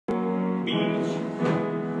beach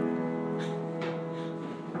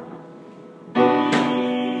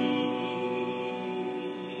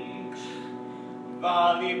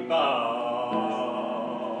volleyball.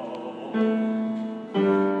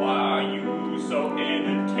 Why are you so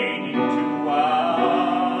entertaining to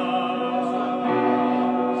watch?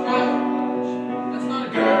 That's not a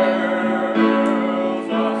good Girls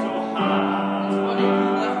are so hot.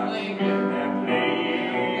 That's playing good. They're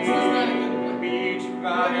playing This is not a good beach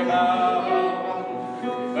volleyball.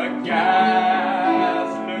 But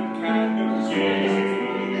guys look kind of gay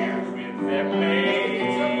when they're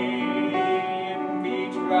playing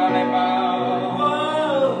beach volleyball.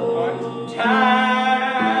 One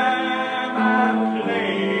time I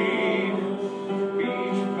played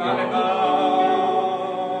beach volleyball.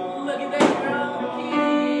 Look at that girl,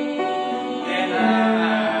 kid. Then I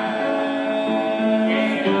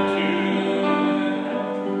went to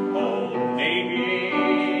Old Navy.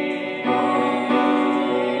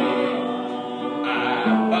 I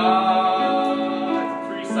bought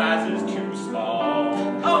 3 sizes too small.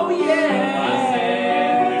 Oh yeah. I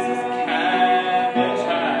said this is kinda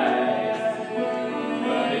tight,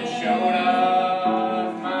 but it showed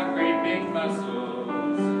off my great big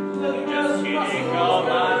muscles, just hitting all my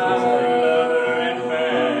rubber and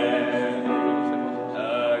fat. A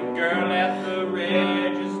girl at the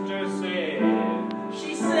register said,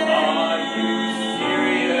 She said, "Are you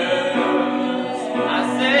serious?" I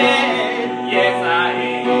said, "Yes, I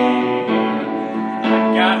am." I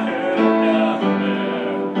got her number,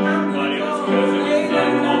 but it was 'cause it was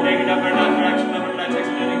an old baby number, not her actual number, but I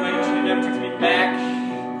texted her anyway, and she never texted me back.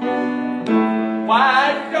 Why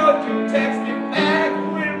don't you text me back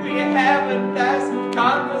when we have a nice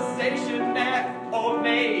conversation at Old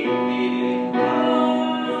Navy?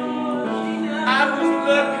 I'm just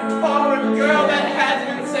looking for a girl that has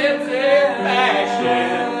good sense and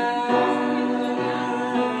fashion.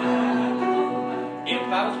 If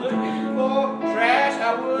I was looking for trash,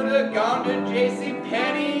 I would have gone to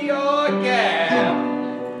JCPenney or Gap.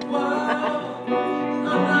 I'm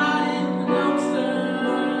not in the dumpster.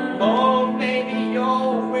 Oh, baby, your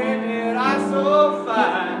women are so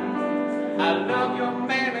fine. I love your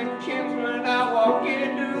mannequins when I walk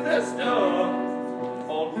into the store.